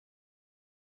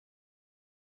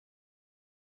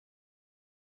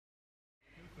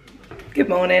Good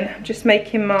morning. I'm just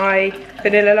making my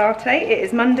vanilla latte. It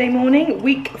is Monday morning,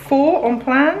 week 4 on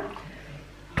plan.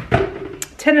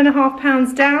 10.5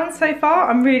 pounds down so far.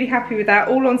 I'm really happy with that.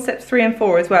 All on steps 3 and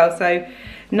 4 as well, so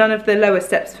none of the lower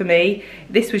steps for me.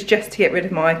 This was just to get rid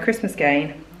of my Christmas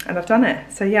gain, and I've done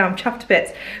it. So yeah, I'm chuffed to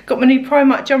bits. Got my new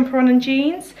Primark jumper on and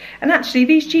jeans, and actually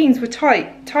these jeans were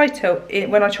tighter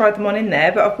when I tried them on in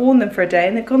there, but I've worn them for a day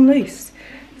and they've gone loose.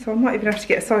 So I might even have to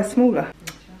get a size smaller.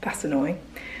 That's annoying.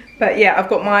 But yeah, I've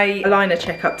got my aligner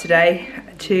checkup today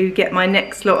to get my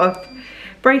next lot of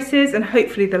braces and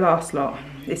hopefully the last lot.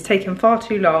 It's taken far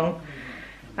too long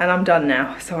and I'm done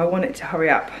now, so I want it to hurry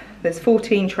up. There's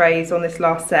 14 trays on this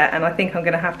last set and I think I'm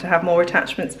going to have more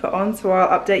attachments put on, so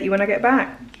I'll update you when I get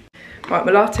back. Right,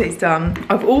 my latte's done.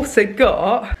 I've also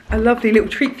got a lovely little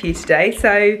treat for you today.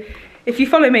 So if you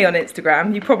follow me on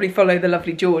Instagram, you probably follow the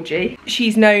lovely Georgie.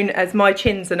 She's known as My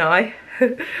Chins and I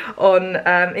on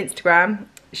Instagram.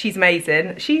 She's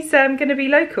amazing. She's going to be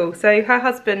local, so her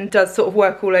husband does sort of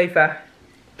work all over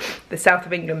the south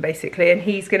of England basically, and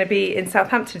he's going to be in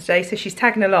Southampton today, so she's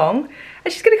tagging along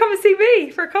and she's going to come and see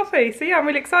me for a coffee. So yeah, I'm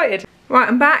really excited. Right,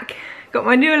 I'm back. Got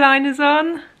my new aligners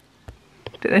on.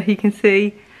 Don't know if you can see.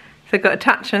 So I've got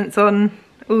attachments on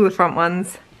all the front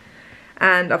ones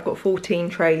and I've got 14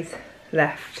 trays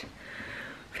left.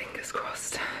 Fingers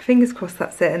crossed. Fingers crossed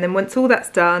that's it. And then once all that's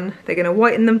done, they're going to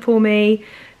whiten them for me.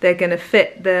 They're going to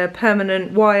fit the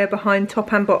permanent wire behind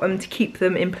top and bottom to keep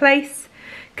them in place,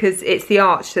 because it's the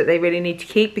arch that they really need to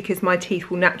keep, because my teeth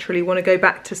will naturally want to go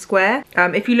back to square.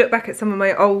 If you look back at some of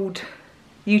my old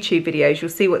YouTube videos,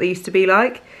 you'll see what they used to be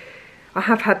like. I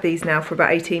have had these now for about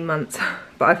 18 months,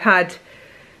 but I've had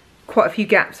quite a few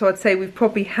gaps, so I'd say we've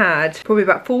probably had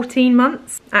about 14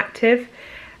 months active,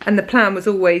 and the plan was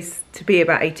always to be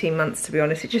about 18 months, to be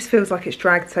honest. It just feels like it's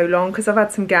dragged so long because I've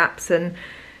had some gaps and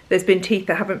there's been teeth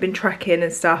that haven't been tracking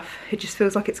and stuff. It just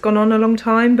feels like it's gone on a long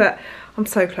time, but I'm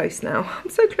so close now. I'm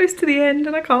so close to the end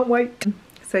and I can't wait.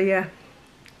 So yeah.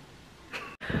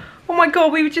 Oh my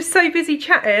God, we were just so busy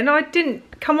chatting. I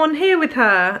didn't come on here with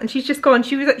her and she's just gone.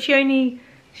 She was only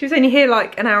here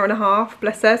like an hour and a half,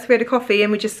 bless her. So we had a coffee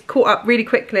and we just caught up really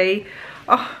quickly.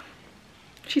 Oh,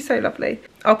 she's so lovely.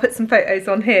 I'll put some photos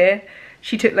on here.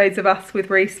 She took loads of us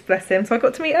with Reese, bless him. So I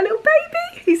got to meet a little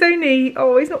baby. He's only,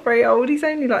 oh, he's not very old. He's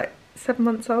only like 7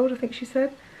 months old, I think she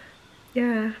said.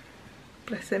 Yeah,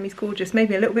 bless him, he's gorgeous.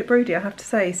 Maybe a little bit broody, I have to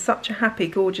say. He's such a happy,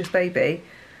 gorgeous baby.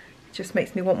 It just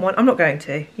makes me want one. I'm not going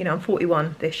to, you know, I'm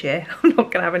 41 this year. I'm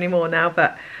not gonna have any more now,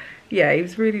 but yeah, he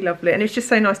was really lovely. And it was just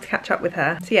so nice to catch up with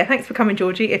her. So yeah, thanks for coming,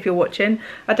 Georgie, if you're watching.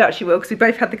 I doubt she will, because we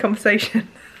both had the conversation.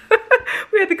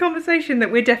 We had the conversation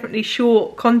that we're definitely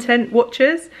short content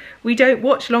watchers. We don't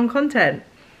watch long content.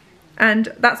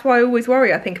 And that's why I always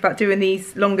worry, I think, about doing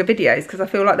these longer videos, because I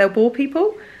feel like they'll bore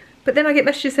people. But then I get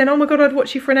messages saying, oh my God, I'd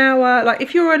watch you for an hour. Like,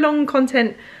 if you're a long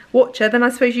content watcher, then I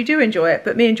suppose you do enjoy it.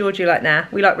 But me and Georgie are like, nah,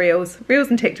 we like reels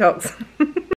and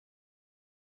TikToks.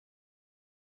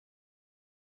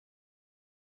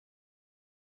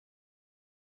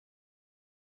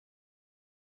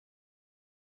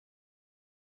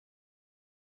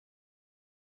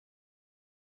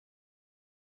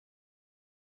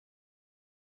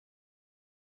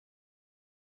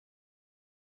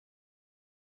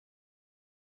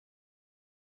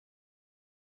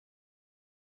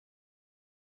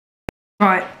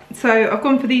 Right, so I've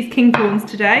gone for these king prawns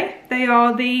today. They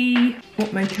are the,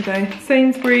 what make are they?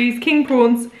 Sainsbury's king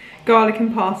prawns, garlic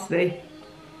and parsley.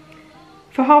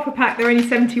 For half a pack, they're only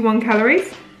 71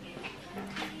 calories.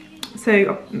 So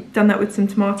I've done that with some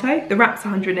tomato. The wrap's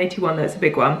 181, that's a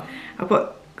big one. I've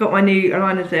got my new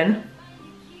aligners in.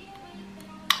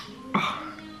 Oh.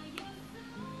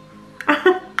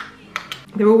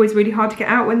 They're always really hard to get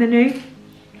out when they're new.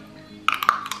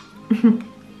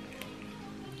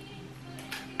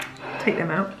 Take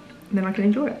them out and then I can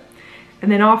enjoy it.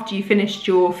 And then after you finished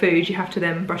your food, you have to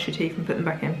then brush your teeth and put them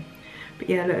back in. But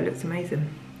yeah, look, it looks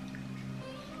amazing.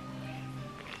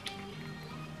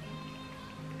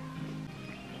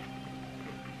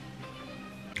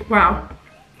 Wow,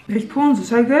 these prawns are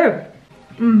so good.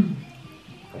 Mmm,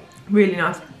 really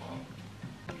nice.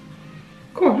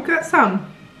 God, look at that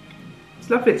sun. It's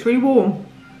lovely, it's really warm.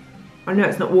 I know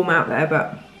it's not warm out there,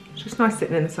 but it's just nice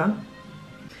sitting in the sun.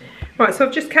 Right, so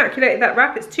I've just calculated that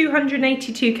wrap. It's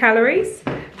 282 calories.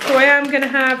 So I am going to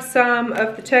have some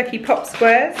of the turkey pop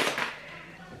squares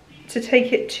to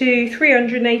take it to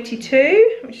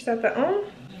 382. Let me just add that on.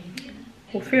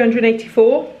 Or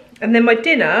 384. And then my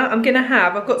dinner, I'm going to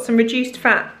have, I've got some reduced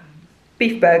fat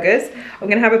beef burgers. I'm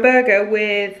going to have a burger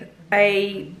with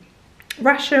a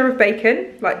rasher of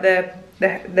bacon, like the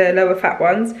the lower fat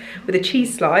ones, with a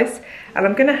cheese slice, and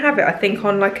I'm gonna have it, I think,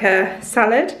 on like a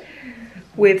salad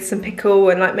with some pickle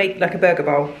and like make like a burger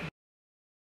bowl.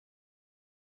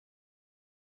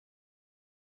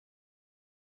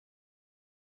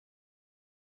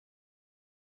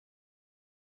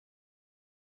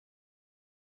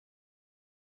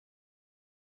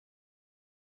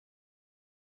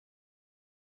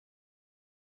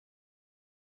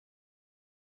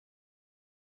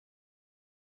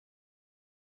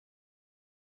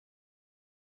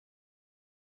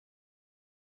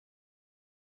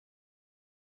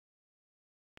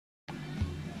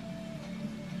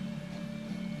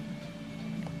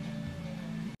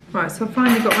 Right, so I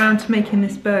finally got around to making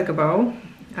this burger bowl.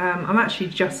 I'm actually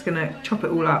just gonna chop it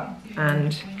all up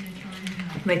and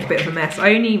make a bit of a mess.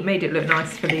 I only made it look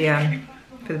nice for the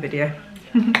video.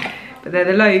 But they're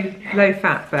the low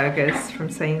fat burgers from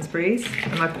Sainsbury's,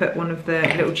 and I put one of the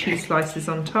little cheese slices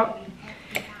on top,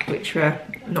 which were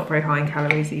not very high in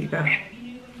calories either.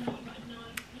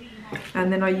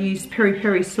 And then I used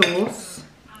peri-peri sauce,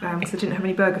 because I didn't have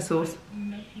any burger sauce.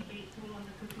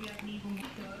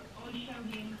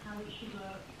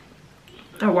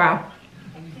 Oh wow.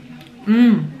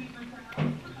 That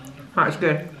was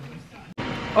good.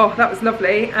 Oh, that was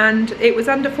lovely, and it was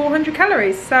under 400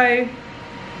 calories, so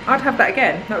I'd have that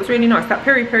again. That was really nice. That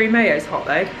peri-peri mayo's hot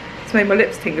though. It's made my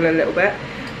lips tingle a little bit.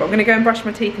 But I'm going to go and brush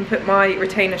my teeth and put my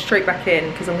retainer straight back in,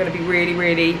 because I'm going to be really,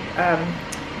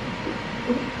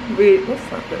 what's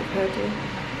that bit of hair doing?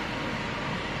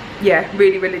 Yeah,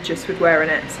 really religious with wearing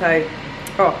it. So,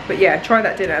 oh, but yeah, try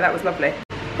that dinner. That was lovely.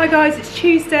 Hi guys, it's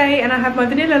Tuesday and I have my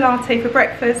vanilla latte for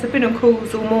breakfast. I've been on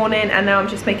calls all morning and now I'm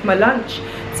just making my lunch.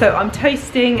 So I'm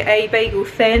toasting a bagel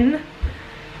thin,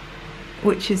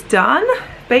 which is done.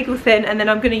 Bagel thin, and then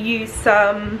I'm going to use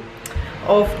some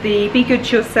of the Be Good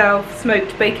To Yourself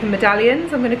smoked bacon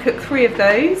medallions. I'm going to cook 3 of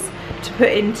those to put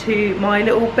into my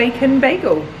little bacon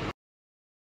bagel.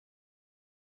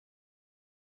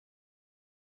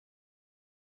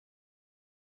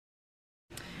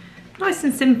 Nice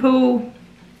and simple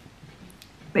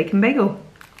bacon bagel.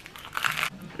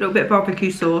 A little bit of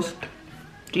barbecue sauce,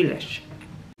 delish.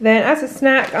 Then as a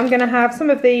snack, I'm going to have some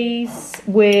of these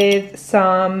with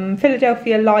some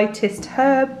Philadelphia lightest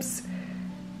herbs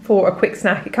for a quick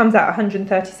snack. It comes out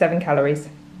 137 calories.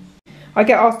 I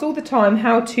get asked all the time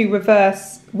how to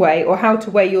reverse weigh or how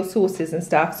to weigh your sauces and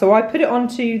stuff. So I put it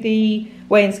onto the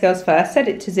weighing scales first, set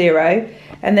it to 0,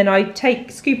 and then I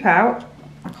scoop out,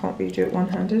 I can't really do it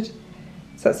one-handed.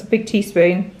 So that's a big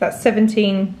teaspoon, that's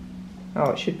 17, oh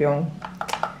it should be on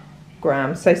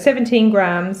grams. So 17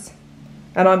 grams,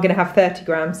 and I'm gonna have 30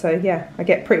 grams, so yeah, I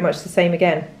get pretty much the same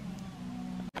again.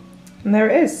 And there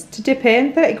it is, to dip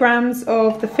in, 30 grams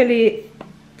of the Philly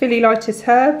lightest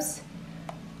herbs.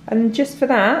 And just for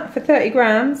that, for 30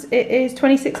 grams, it is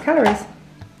 26 calories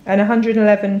and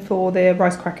 111 for the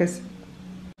rice crackers.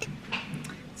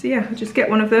 So yeah, I'll just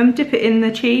get one of them, dip it in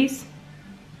the cheese,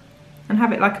 and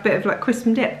have it like a bit of like crisp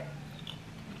and dip.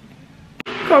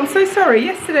 God, I'm so sorry.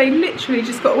 Yesterday literally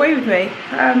just got away with me.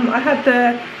 I had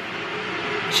the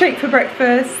shake for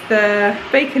breakfast, the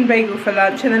bacon bagel for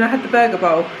lunch, and then I had the burger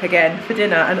bowl again for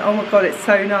dinner, and oh my god, it's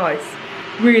so nice.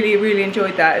 Really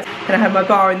enjoyed that. And I had my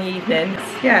bar in the evenings.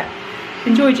 Yeah,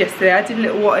 enjoyed yesterday. I did a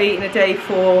little what I eat in a day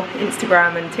for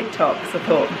Instagram and TikTok, because I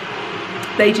thought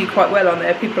they do quite well on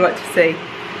there, people like to see.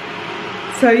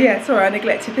 So yeah, sorry I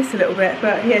neglected this a little bit,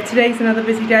 but yeah, today's another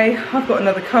busy day. I've got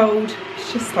another cold.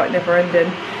 It's just like never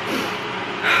ending.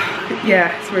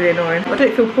 Yeah, it's really annoying. I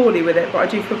don't feel poorly with it, but I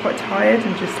do feel quite tired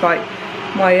and just like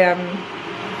my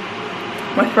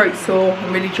throat's sore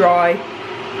and really dry.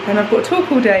 And I've got to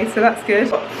talk all day, so that's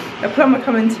good. A plumber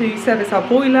coming to service our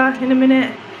boiler in a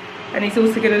minute, and he's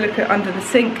also going to look at under the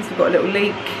sink because we've got a little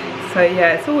leak. So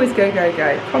yeah, it's always go,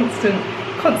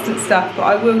 constant stuff, but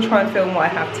I will try and film what I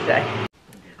have today.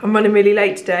 I'm running really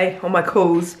late today on my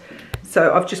calls,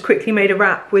 so I've just quickly made a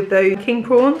wrap with those king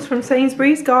prawns from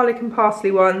Sainsbury's, garlic and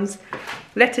parsley ones,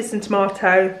 lettuce and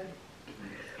tomato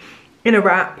in a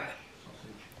wrap,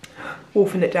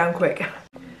 wolfing it down quick.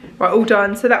 Right, all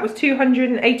done. So that was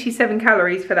 287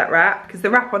 calories for that wrap, because the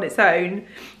wrap on its own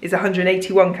is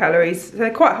 181 calories. So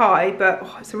they're quite high, but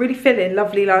oh, it's a really filling,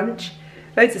 lovely lunch.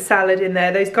 Loads of salad in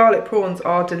there. Those garlic prawns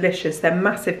are delicious. They're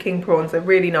massive king prawns. They're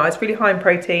really nice, really high in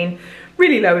protein,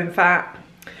 really low in fat.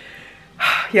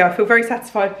 Yeah, I feel very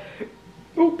satisfied.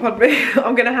 Oh, pardon me.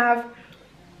 I'm gonna have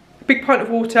a big pint of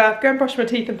water, go and brush my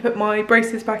teeth and put my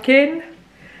braces back in.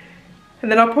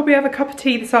 And then I'll probably have a cup of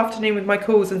tea this afternoon with my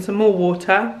calls and some more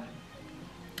water.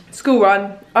 School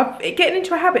run. I'm getting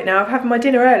into a habit now of having my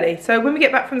dinner early. So when we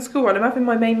get back from the school run, I'm having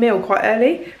my main meal quite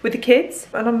early with the kids,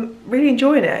 and I'm really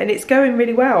enjoying it, and it's going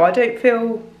really well. I just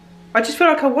feel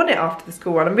like I want it after the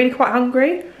school run. I'm really quite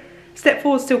hungry. Step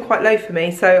 4 is still quite low for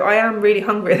me, so I am really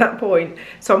hungry at that point.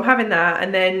 So I'm having that,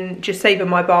 and then just saving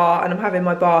my bar, and I'm having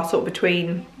my bar sort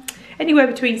of anywhere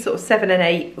between sort of 7 and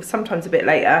 8, or sometimes a bit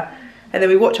later. And then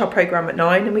we watch our programme at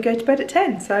 9 and we go to bed at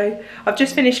 10. So I've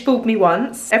just finished Fooled Me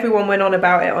Once. Everyone went on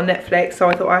about it on Netflix, so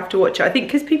I thought I have to watch it. I think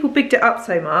because people bigged it up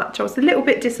so much, I was a little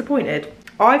bit disappointed.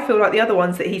 I feel like the other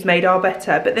ones that he's made are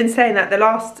better, but then saying that, the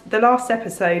last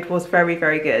episode was very,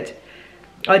 very good.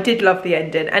 I did love the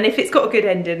ending, and if it's got a good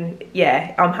ending,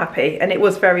 yeah, I'm happy. And it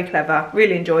was very clever,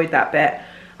 really enjoyed that bit.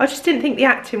 I just didn't think the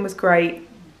acting was great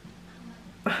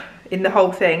in the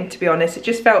whole thing, to be honest. It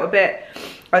just felt a bit,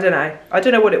 I don't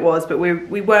know what it was, but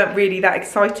we weren't really that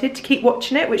excited to keep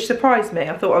watching it, which surprised me.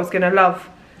 I thought I was gonna love,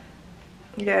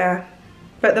 yeah,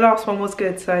 but the last one was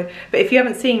good. So, but if you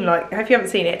haven't seen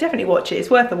it, definitely watch it. It's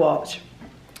worth a watch.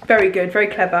 Very good, very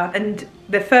clever. And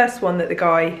the first one that the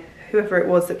guy, whoever it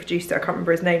was that produced it, I can't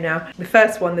remember his name now, the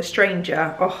first one, The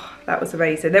Stranger, oh, that was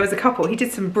amazing. There was a couple, he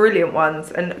did some brilliant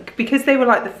ones, and because they were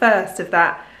like the first of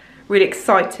that really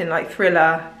exciting like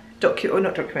thriller,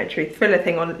 thriller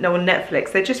thing on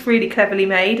Netflix, they're just really cleverly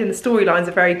made, and the storylines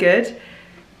are very good,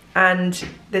 and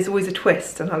there's always a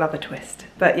twist, and I love a twist.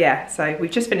 But yeah, so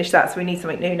we've just finished that, so we need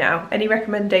something new now. Any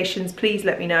recommendations, please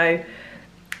let me know.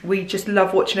 We just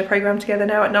love watching a programme together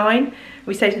now at 9.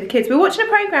 We say to the kids, we're watching a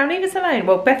programme, leave us alone.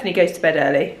 Well, Bethany goes to bed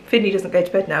early. Finley doesn't go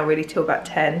to bed now really till about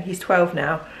 10. He's 12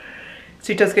 now,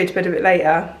 so he does go to bed a bit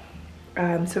later.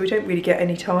 So we don't really get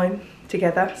any time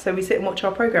together, so we sit and watch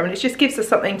our programme, and it just gives us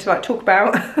something to like talk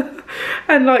about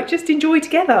and like just enjoy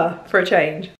together for a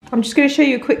change. I'm just going to show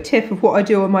you a quick tip of what I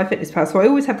do on MyFitnessPal. So I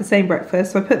always have the same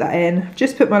breakfast, so I put that in. I've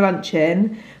just put my lunch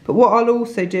in, but what I'll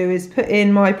also do is put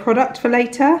in my product for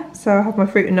later. So I have my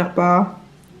fruit and nut bar,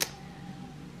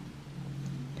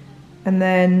 and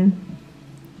then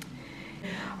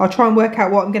I'll try and work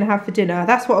out what I'm going to have for dinner.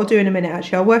 That's what I'll do in a minute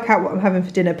actually. I'll work out what I'm having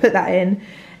for dinner, put that in,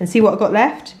 and see what I've got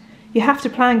left. You have to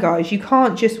plan, guys. You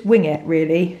can't just wing it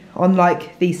really on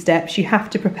like these steps. You have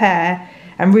to prepare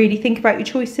and really think about your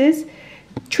choices.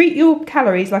 Treat your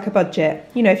calories like a budget.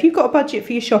 You know, if you've got a budget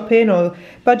for your shopping or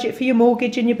budget for your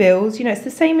mortgage and your bills, you know, it's the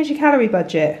same as your calorie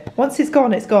budget. Once it's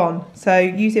gone, it's gone. So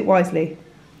use it wisely.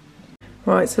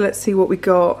 Right, so let's see what we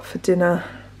got for dinner.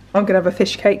 I'm gonna have a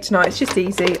fish cake tonight. It's just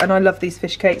easy, and I love these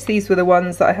fish cakes. These were the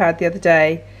ones that I had the other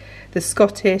day. The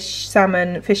Scottish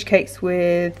salmon fish cakes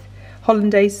with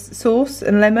hollandaise sauce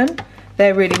and lemon.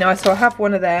 They're really nice, so I'll have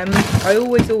one of them. I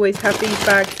always have these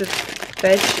bags of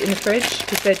veg in the fridge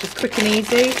because they're just quick and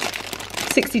easy.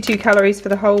 62 calories for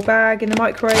the whole bag in the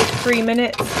microwave, 3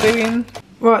 minutes, boom.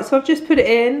 Right, so I've just put it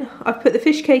in. I've put the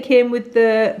fish cake in with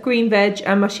the green veg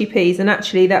and mushy peas, and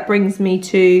actually that brings me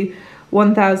to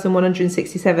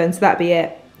 1,167, so that'd be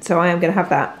it. So I am gonna have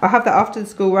that. I'll have that after the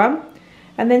school run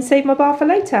and then save my bar for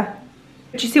later.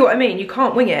 Do you see what I mean? You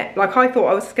can't wing it. Like, I thought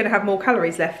I was going to have more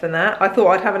calories left than that. I thought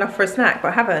I'd have enough for a snack, but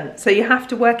I haven't. So you have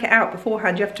to work it out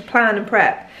beforehand. You have to plan and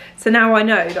prep. So now I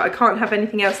know that I can't have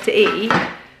anything else to eat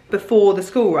before the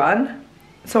school run.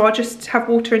 So I'll just have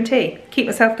water and tea. Keep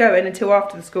myself going until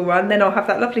after the school run. Then I'll have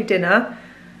that lovely dinner.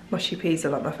 Mushy peas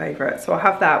are like my favourite. So I'll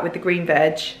have that with the green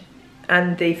veg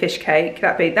and the fish cake.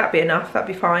 That'd be enough.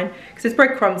 That'd be fine. Because there's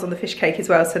breadcrumbs on the fish cake as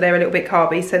well. So they're a little bit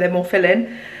carby. So they're more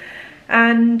filling.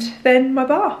 And then my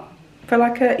bar for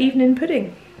like an evening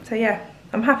pudding. So yeah,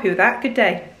 I'm happy with that. Good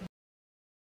day.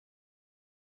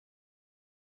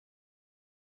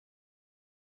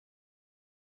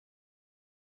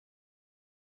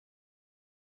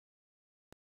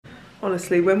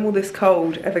 Honestly, when will this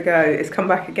cold ever go? It's come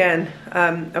back again.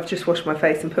 I've just washed my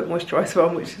face and put moisturiser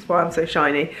on, which is why I'm so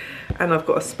shiny. And I've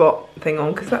got a spot thing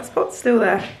on because that spot's still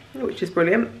there, which is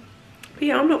brilliant. But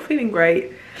yeah, I'm not feeling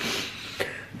great.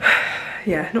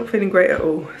 Yeah, not feeling great at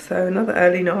all. So another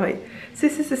early night. So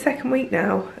this is the second week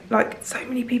now. Like, so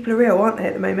many people are ill, aren't they,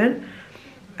 at the moment?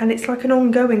 And it's like an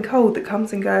ongoing cold that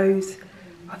comes and goes.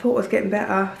 I thought I was getting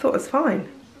better. I thought I was fine.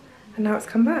 And now it's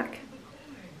come back.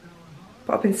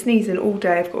 But I've been sneezing all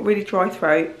day. I've got a really dry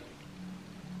throat.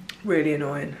 Really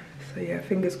annoying. So yeah,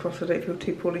 fingers crossed I don't feel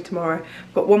too poorly tomorrow.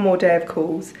 I've got one more day of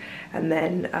calls. And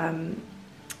then,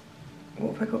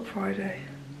 what have I got Friday?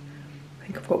 I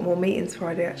think I've got more meetings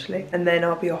Friday actually, and then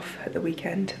I'll be off at the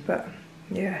weekend. But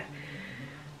yeah,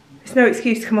 it's no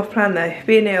excuse to come off plan though.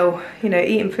 Being ill, you know,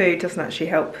 eating food doesn't actually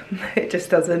help. It just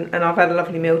doesn't. And I've had a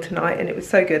lovely meal tonight and it was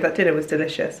so good. That dinner was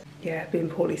delicious. Yeah, being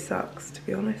poorly sucks, to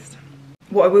be honest.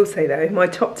 What I will say though, my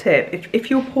top tip, if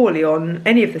you're poorly on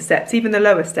any of the steps, even the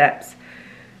lower steps,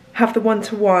 have the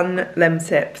 1-to-1 lemon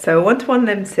sip. So a 1-to-1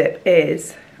 lemon sip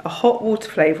is a hot water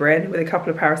flavouring with a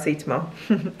couple of paracetamol.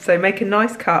 So make a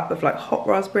nice cup of like hot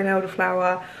raspberry and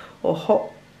elderflower, or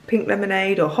hot pink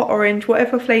lemonade, or hot orange,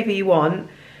 whatever flavour you want.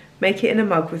 Make it in a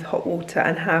mug with hot water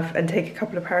and take a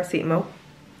couple of paracetamol.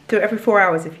 Do it every 4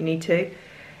 hours if you need to.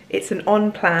 It's an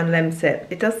on-plan lemon sip.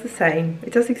 It does the same.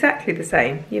 It does exactly the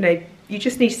same. You know, you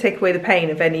just need to take away the pain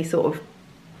of any sort of,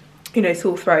 you know,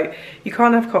 sore throat. You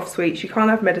can't have cough sweets, you can't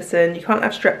have medicine, you can't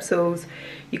have strepsils,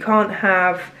 you can't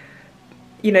have,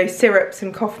 you know, syrups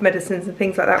and cough medicines and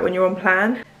things like that when you're on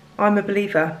plan. I'm a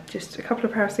believer, just a couple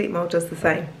of paracetamol does the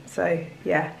same. So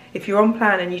yeah, if you're on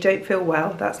plan and you don't feel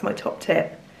well, that's my top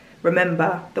tip.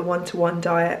 Remember the 1-to-1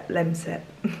 diet lemon sip.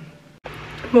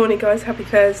 Morning guys, happy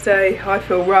Thursday. I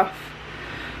feel rough.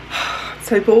 I'm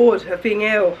so bored of being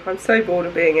ill. I'm so bored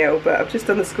of being ill, but I've just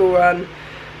done the school run.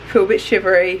 Feel a bit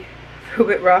shivery, feel a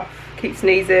bit rough, keep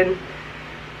sneezing.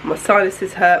 My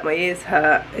sinuses hurt, my ears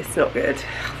hurt. It's not good.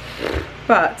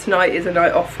 But tonight is a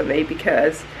night off for me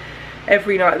because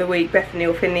every night of the week Bethany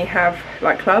or Finley have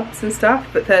like clubs and stuff,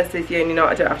 but Thursday's the only night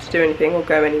I don't have to do anything or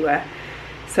go anywhere.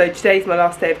 So today's my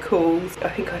last day of calls. I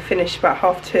think I finish about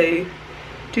 2:30,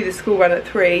 do the school run at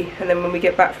 3, and then when we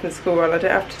get back from the school run I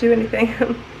don't have to do anything,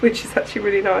 which is actually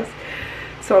really nice.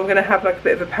 So I'm going to have like a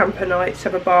bit of a pamper night, just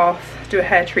have a bath, do a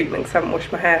hair treatment because I haven't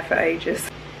washed my hair for ages.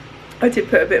 I did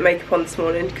put a bit of makeup on this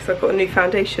morning because I've got a new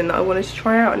foundation that I wanted to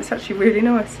try out and it's actually really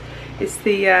nice. It's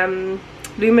the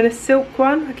Luminous Silk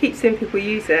one. I keep seeing people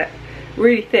use it.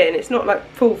 Really thin, it's not like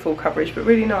full coverage, but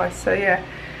really nice. So yeah,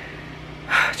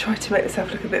 I tried to make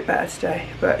myself look a bit better today.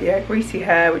 But yeah, greasy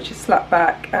hair which is slapped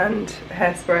back and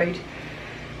hair-sprayed.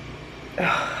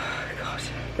 Oh god,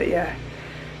 but yeah.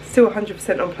 Still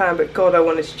 100% on plan, but god I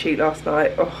wanted to cheat last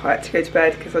night. Oh, I had to go to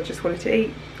bed because I just wanted to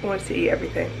eat. I wanted to eat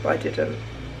everything, but I didn't.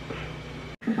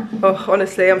 Oh,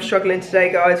 honestly, I'm struggling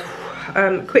today, guys.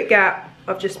 Quick gap,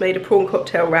 I've just made a prawn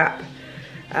cocktail wrap.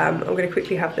 I'm going to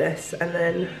quickly have this, and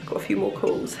then I've got a few more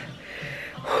calls.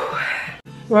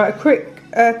 Right, a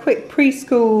quick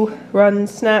preschool run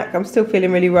snack. I'm still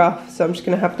feeling really rough, so I'm just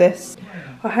going to have this.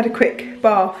 I had a quick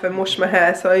bath and washed my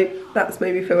hair, so that's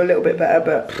made me feel a little bit better,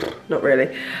 but not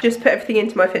really. Just put everything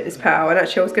into my Fitness Pal, and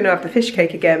actually I was going to have the fish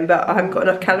cake again, but I haven't got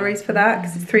enough calories for that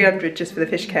because it's 300 just for the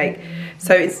fish cake.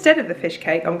 So instead of the fish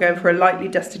cake, I'm going for a lightly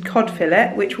dusted cod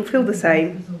fillet, which will feel the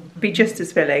same, be just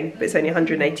as filling, but it's only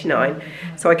 189.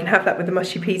 So I can have that with the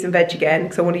mushy peas and veg again,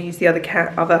 because I want to use the other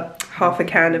half a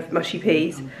can of mushy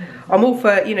peas. I'm all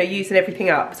for, you know, using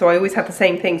everything up, so I always have the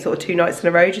same thing sort of 2 nights in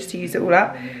a row just to use it all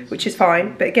up, which is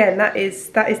fine. But again, that is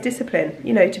discipline.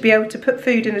 You know, to be able to put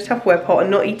food in a Tupperware pot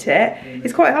and not eat it,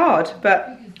 it's quite hard,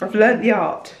 but I've learnt the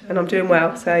art and I'm doing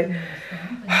well. So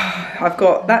I've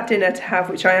got that dinner to have,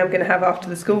 which I am going to have after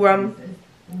the school run.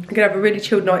 I'm going to have a really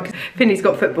chilled night because Finley's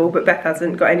got football but Beth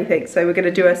hasn't got anything, so we're going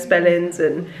to do her spellings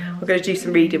and we're going to do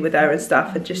some reading with her and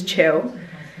stuff and just chill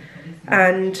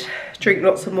and drink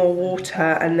lots of more water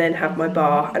and then have my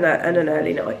bar and an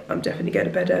early night. I'm definitely going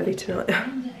to bed early tonight.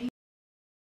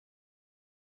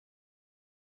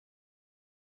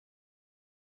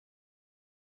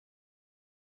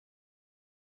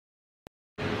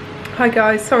 Hi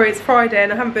guys, sorry it's Friday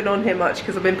and I haven't been on here much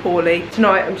because I've been poorly.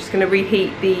 Tonight I'm just going to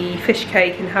reheat the fish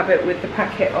cake and have it with the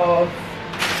packet of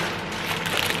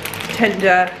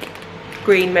tender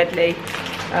green medley.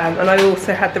 And I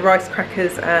also had the rice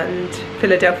crackers and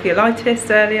Philadelphia Lightis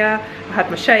earlier. I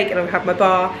had my shake and I had my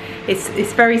bar.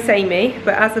 It's very samey,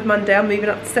 but as of Monday I'm moving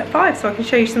up to step 5 so I can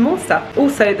show you some more stuff.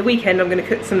 Also at the weekend I'm going to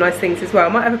cook some nice things as well.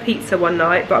 I might have a pizza one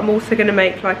night, but I'm also going to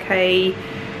make like a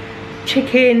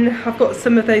chicken. I've got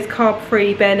some of those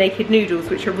carb-free bare naked noodles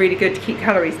which are really good to keep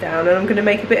calories down, and I'm going to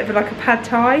make a bit of like a pad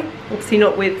thai, obviously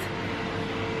not with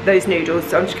those noodles,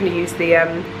 so I'm just going to use the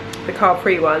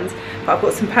carb-free ones. But I've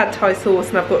got some pad thai sauce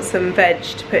and I've got some veg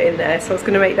to put in there, so I was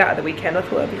going to make that at the weekend. I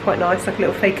thought that'd be quite nice, like a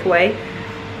little fake away,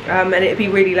 and it'd be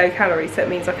really low calorie, so it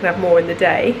means I can have more in the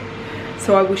day.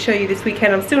 So I will show you this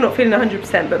weekend. I'm still not feeling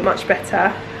 100% but much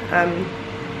better.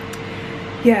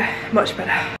 Yeah, much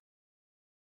better.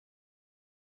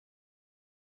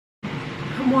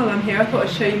 And while I'm here, I thought I'd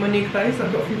show you my new clothes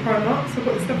I've got from Primark. So I've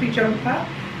got this lovely jumper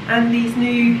and these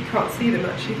new, you can't see them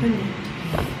actually, can you?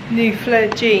 New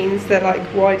flared jeans. They're like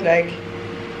wide leg,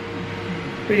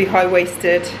 really high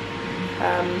waisted.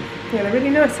 Yeah, they're really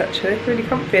nice actually, really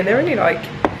comfy, and they're only like,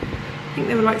 I think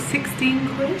they were like 16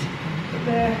 quid, but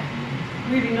they're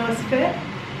really nice fit.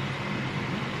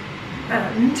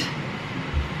 And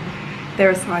they're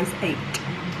a size 8.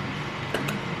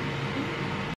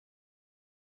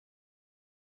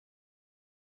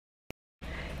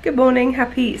 Good morning,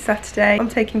 happy Saturday. I'm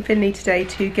taking Finley today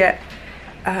to get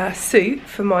a suit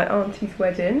for my auntie's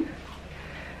wedding,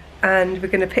 and we're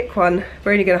going to pick one.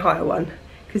 We're only going to hire one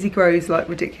because he grows like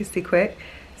ridiculously quick,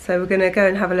 so we're going to go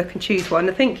and have a look and choose one.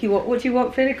 I think what do you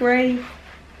want, Phil? A grey?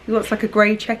 He wants like a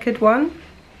grey checkered one,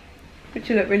 which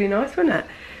would look really nice, wouldn't it?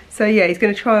 So yeah, he's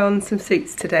going to try on some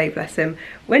suits today, bless him.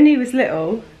 When he was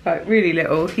little, like really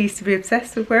little, he used to be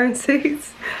obsessed with wearing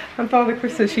suits. And Father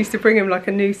Christmas used to bring him like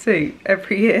a new suit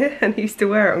every year, and he used to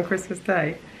wear it on Christmas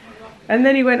Day. And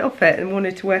then he went off it and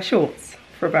wanted to wear shorts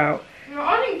for about... No,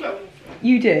 I didn't go.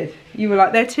 You did. You were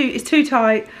like, it's too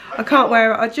tight, I can't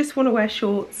wear it, I just want to wear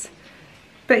shorts.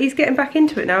 But he's getting back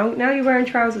into it now. Now you're wearing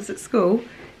trousers at school,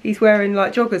 he's wearing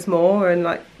like joggers more and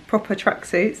like proper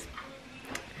tracksuits.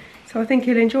 So I think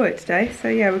he'll enjoy it today. So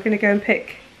yeah, we're going to go and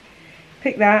pick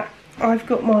that. I've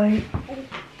got my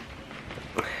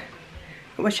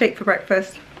shake for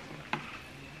breakfast.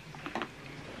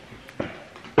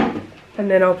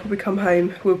 And then I'll probably come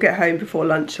home. We'll get home before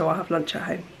lunch, so I'll have lunch at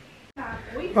home.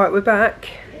 Right, we're back.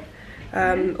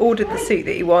 Ordered the suit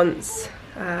that he wants.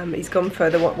 He's gone for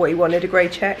what he wanted, a grey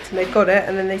checked, and they've got it.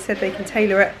 And then they said they can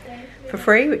tailor it for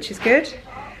free, which is good.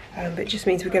 But it just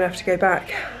means we're going to have to go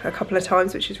back a couple of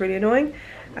times, which is really annoying.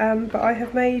 But I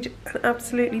have made an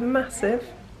absolutely massive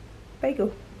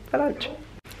bagel for lunch.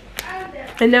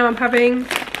 And now I'm having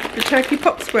the turkey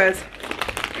pop squares.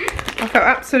 I felt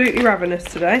absolutely ravenous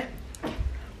today.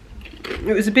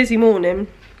 It was a busy morning,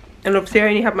 and obviously I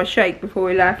only had my shake before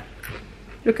we left.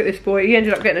 Look at this boy, he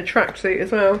ended up getting a tracksuit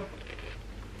as well.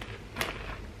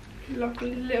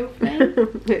 Lovely little thing.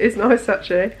 It is nice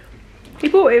actually. He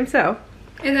bought it himself.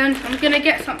 And then I'm going to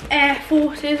get some Air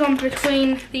Forces on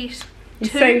between these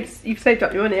two. You've saved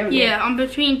up your money, haven't you? Yeah, I'm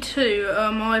between two.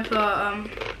 Either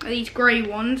these grey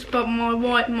ones, but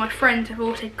my friends have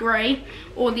all said grey,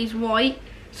 or these white.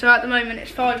 So at the moment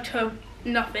it's 5-0.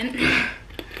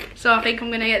 So I think I'm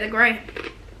going to get the grey.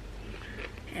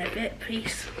 In a bit,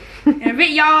 peace. In a bit,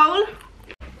 y'all.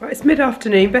 Right, it's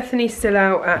mid-afternoon. Bethany's still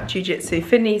out at jiu-jitsu.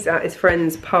 Finley's at his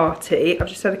friend's party. I've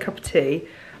just had a cup of tea.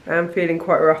 I'm feeling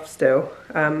quite rough still,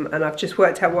 and I've just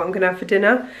worked out what I'm going to have for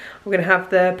dinner. I'm going to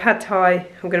have the pad thai.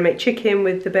 I'm going to make chicken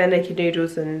with the bare naked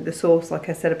noodles and the sauce like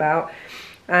I said about,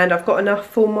 and I've got enough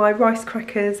for my rice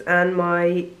crackers and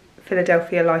my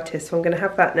Philadelphia lighters, so I'm going to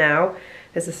have that now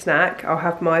as a snack. I'll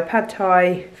have my pad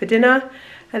thai for dinner,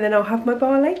 and then I'll have my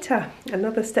bar later.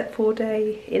 Another step 4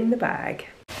 day in the bag.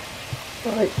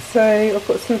 Right, so I've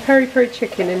got some peri peri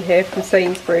chicken in here from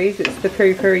Sainsbury's. It's the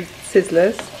peri peri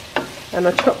sizzlers. And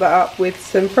I chopped that up with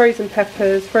some frozen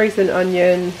peppers, frozen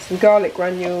onions, some garlic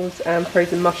granules and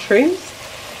frozen mushrooms.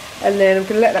 And then I'm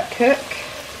going to let that cook.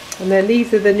 And then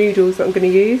these are the noodles that I'm going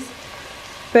to use.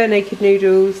 Bare naked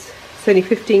noodles. It's only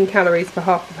 15 calories for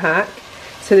half a pack.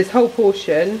 So this whole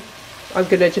portion, I'm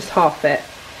going to just half it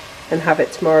and have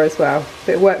it tomorrow as well.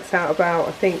 But it works out about,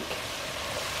 I think,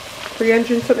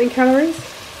 300 and something calories.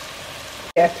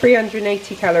 Yeah,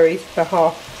 380 calories for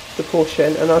half the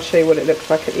portion, and I'll show you what it looks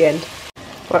like at the end.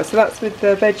 Right, so that's with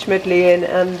the veg medley in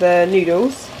and the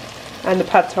noodles and the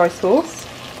pad thai sauce.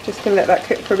 Just going to let that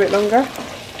cook for a bit longer,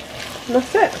 and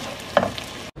that's it.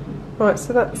 Right,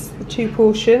 so that's the 2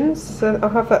 portions, so I'll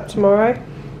have that tomorrow,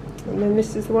 and then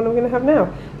this is the one I'm going to have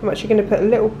now. I'm actually going to put a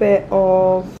little bit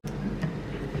of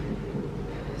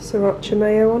sriracha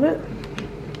mayo on it,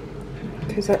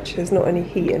 because actually there's not any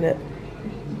heat in it,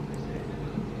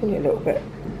 only a little bit.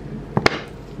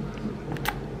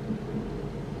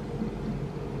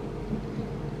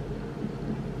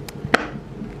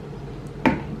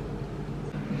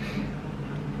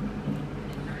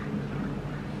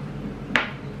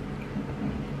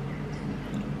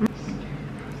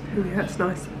 Oh yeah, that's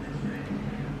nice.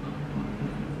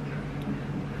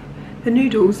 The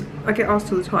noodles, I get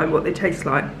asked all the time what they taste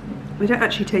like. They don't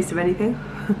actually taste of anything.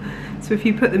 So if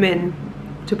you put them in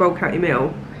to bulk out your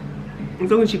meal, as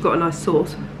long as you've got a nice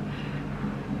sauce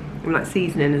and like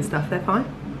seasoning and stuff, they're fine.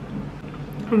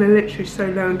 And they're literally so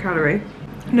low in calorie.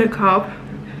 No carb.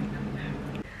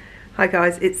 Hi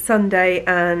guys, it's Sunday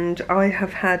and I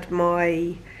have had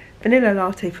my vanilla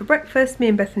latte for breakfast. Me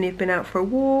and Bethany have been out for a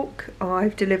walk.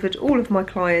 I've delivered all of my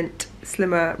client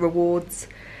Slimmer rewards.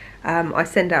 I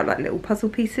send out like little puzzle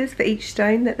pieces for each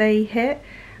stone that they hit,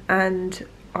 and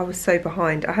I was so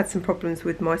behind. I had some problems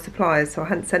with my suppliers, so I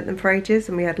hadn't sent them for ages,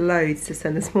 and we had loads to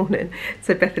send this morning.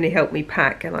 So Bethany helped me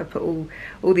pack, and I put all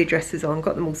the addresses on,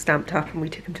 got them all stamped up, and we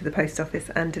took them to the post office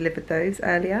and delivered those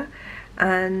earlier.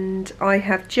 And I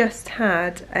have just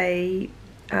had a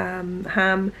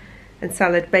ham and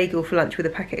salad bagel for lunch with a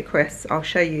packet of crisps. I'll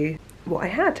show you what I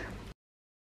had.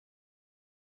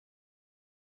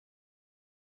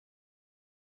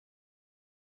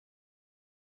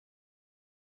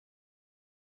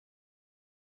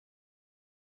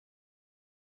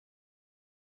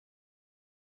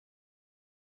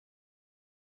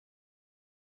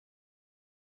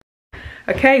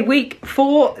 Okay, week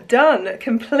 4 done,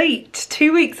 complete.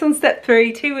 2 weeks on step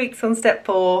 3, 2 weeks on step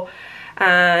 4,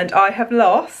 and I have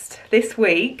lost this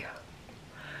week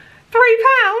 3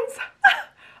 pounds.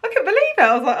 I couldn't believe it.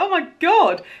 I was like, oh my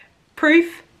God.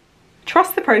 Proof,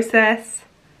 trust the process.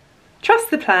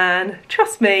 Trust the plan,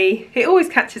 trust me, it always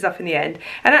catches up in the end.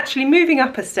 And actually moving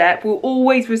up a step will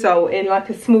always result in like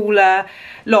a smaller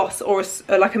loss or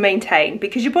like a maintain,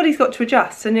 because your body's got to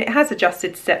adjust, and it has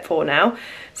adjusted to step 4 now.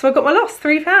 So I got my loss,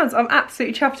 3 pounds. I'm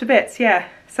absolutely chuffed to bits, yeah.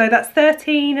 So that's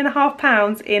 13.5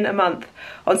 pounds in a month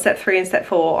on step 3 and step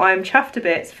 4. I'm chuffed to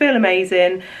bits, feel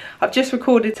amazing. I've just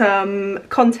recorded some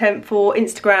content for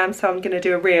Instagram, so I'm gonna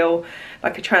do a reel,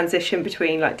 like a transition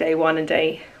between like day 1 and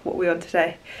day, what are we on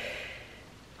today?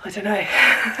 I don't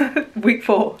know, week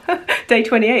 4, day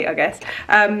 28, I guess.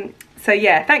 So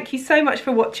yeah, thank you so much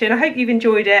for watching. I hope you've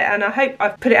enjoyed it, and I hope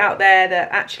I've put it out there that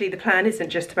actually the plan isn't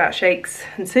just about shakes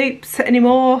and soups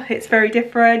anymore. It's very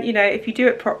different. You know, if you do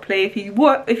it properly, if you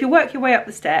work your way up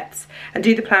the steps and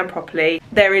do the plan properly,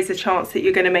 there is a chance that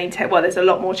you're going to maintain. Well, there's a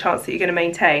lot more chance that you're going to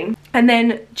maintain. And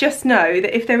then just know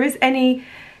that if there is any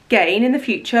gain in the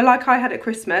future, like I had at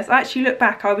Christmas, I actually look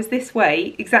back, I was this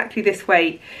weight, exactly this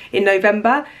weight in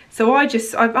November. So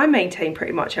I maintained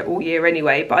pretty much all year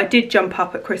anyway, but I did jump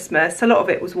up at Christmas. A lot of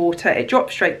it was water. It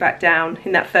dropped straight back down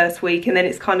in that first week, and then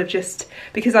it's kind of just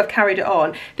because I've carried it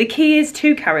on. The key is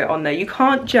to carry it on though. You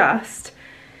can't just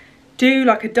do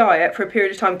like a diet for a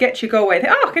period of time, get your goal weight,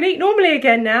 think, oh, I can eat normally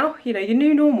again now. You know, your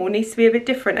new normal needs to be a bit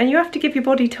different, and you have to give your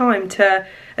body time to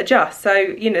adjust. So,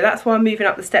 you know, that's why I'm moving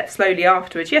up the steps slowly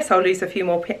afterwards. Yes, I'll lose a few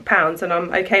more pounds, and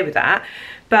I'm okay with that,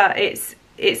 but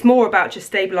it's more about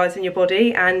just stabilising your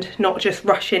body and not just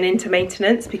rushing into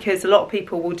maintenance, because a lot of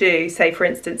people will do, say for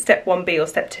instance, step 1B or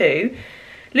step 2,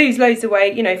 lose loads of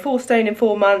weight, you know, 4 stone in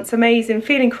 4 months, amazing,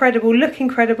 feel incredible, look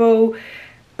incredible,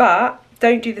 but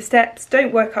don't do the steps,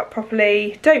 don't work up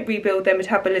properly, don't rebuild their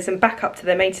metabolism back up to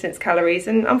their maintenance calories,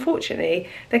 and unfortunately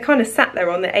they're kind of sat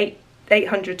there on the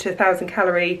 800 to 1,000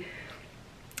 calorie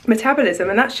metabolism,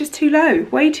 and that's just too low,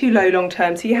 way too low long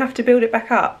term, so you have to build it back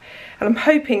up. And I'm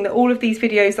hoping that all of these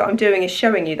videos that I'm doing is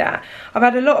showing you that. I've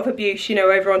had a lot of abuse, you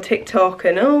know, over on TikTok,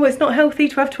 and oh, it's not healthy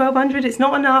to have 1,200, it's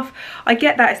not enough. I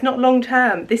get that, it's not long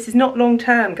term. This is not long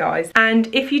term, guys. And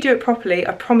if you do it properly,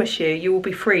 I promise you, you will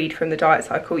be freed from the diet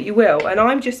cycle, you will. And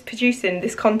I'm just producing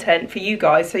this content for you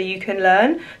guys so you can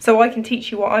learn, so I can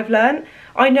teach you what I've learned.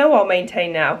 I know I'll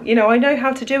maintain now, you know, I know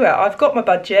how to do it. I've got my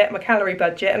budget, my calorie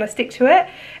budget, and I stick to it,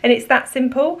 and it's that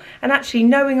simple. And actually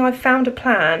knowing I've found a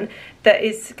plan that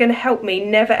is going to help me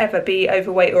never ever be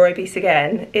overweight or obese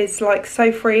again is like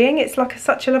so freeing. It's like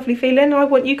such a lovely feeling. I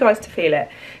want you guys to feel it.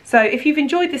 So if you've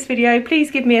enjoyed this video, please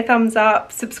give me a thumbs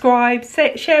up, subscribe,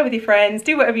 share with your friends,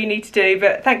 do whatever you need to do.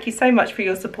 But thank you so much for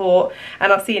your support,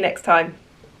 and I'll see you next time.